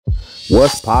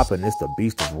What's poppin'? It's the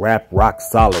beast of rap, rock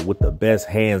solid with the best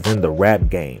hands in the rap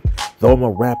game. Though I'm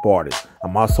a rap artist,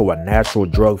 I'm also a natural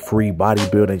drug-free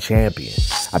bodybuilding champion.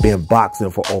 I've been boxing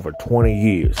for over 20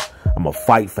 years. I'm a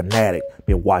fight fanatic.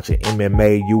 Been watching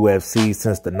MMA, UFC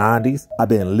since the 90s. I've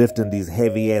been lifting these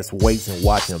heavy-ass weights and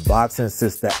watching boxing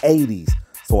since the 80s.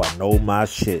 So I know my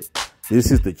shit. This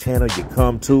is the channel you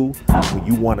come to when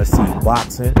you want to see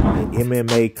boxing and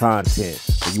MMA content.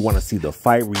 When you want to see the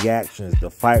fight reactions, the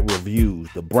fight reviews,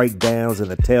 the breakdowns,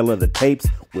 and the tale of the tapes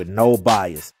with no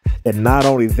bias. And not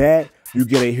only that, you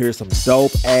get to hear some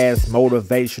dope-ass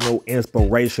motivational,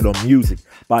 inspirational music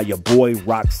by your boy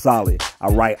Rock Solid. I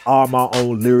write all my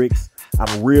own lyrics.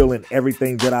 I'm real in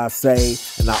everything that I say.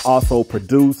 And I also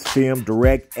produce, film,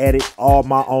 direct, edit all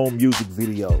my own music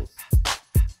videos.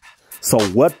 So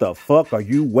what the fuck are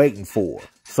you waiting for?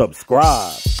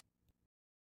 Subscribe.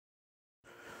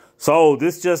 So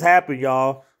this just happened,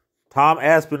 y'all. Tom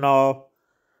Aspinall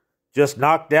just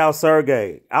knocked out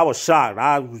Sergei. I was shocked.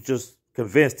 I was just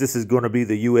convinced this is going to be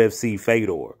the UFC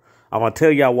Fedor. I'm going to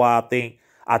tell y'all why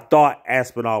I thought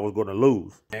Aspinall was going to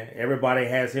lose. Everybody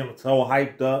has him so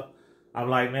hyped up. I'm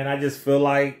like, man, I just feel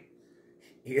like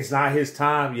it's not his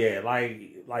time yet.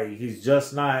 Like he's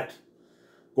just not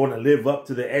going to live up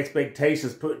to the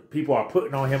expectations people are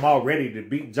putting on him already to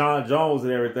beat Jon Jones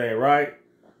and everything, right?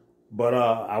 But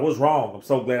I was wrong. I'm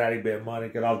so glad I didn't bet money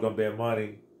because I was going to bet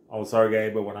money on Sergei.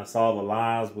 But when I saw the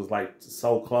lines was like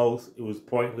so close, it was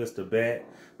pointless to bet.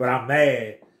 But I'm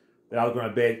mad that I was going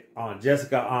to bet on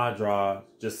Jessica Andrade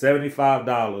just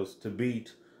 $75 to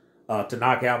beat, to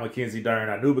knock out Mackenzie Dern.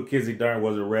 I knew Mackenzie Dern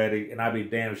wasn't ready, and I'd be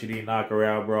damned if she didn't knock her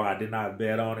out, bro. I did not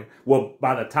bet on it. Well,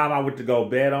 by the time I went to go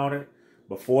bet on it,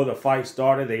 before the fight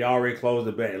started, they already closed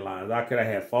the betting lines. I could have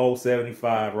had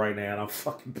 $4.75 right now, and I'm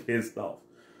fucking pissed off.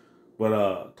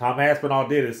 But Tom Aspinall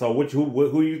did it. So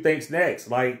who you think's next?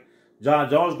 Like, Jon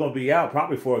Jones is going to be out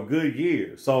probably for a good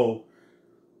year. So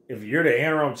if you're the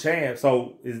interim champ,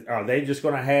 are they just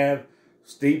going to have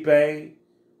Stipe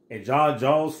and Jon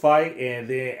Jones fight, and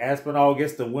then Aspinall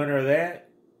gets the winner of that?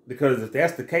 Because if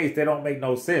that's the case, that don't make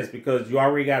no sense because you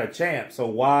already got a champ. So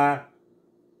why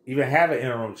even have an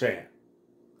interim champ?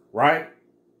 Right?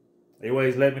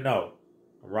 Anyways, let me know.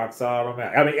 I'm rock solid on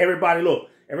that. I mean, everybody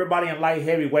in light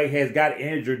heavyweight has got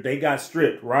injured. They got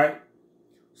stripped, right?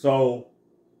 So,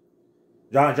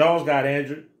 Jon Jones got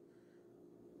injured.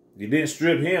 You didn't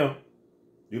strip him.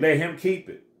 You let him keep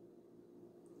it.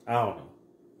 I don't know.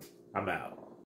 I'm out.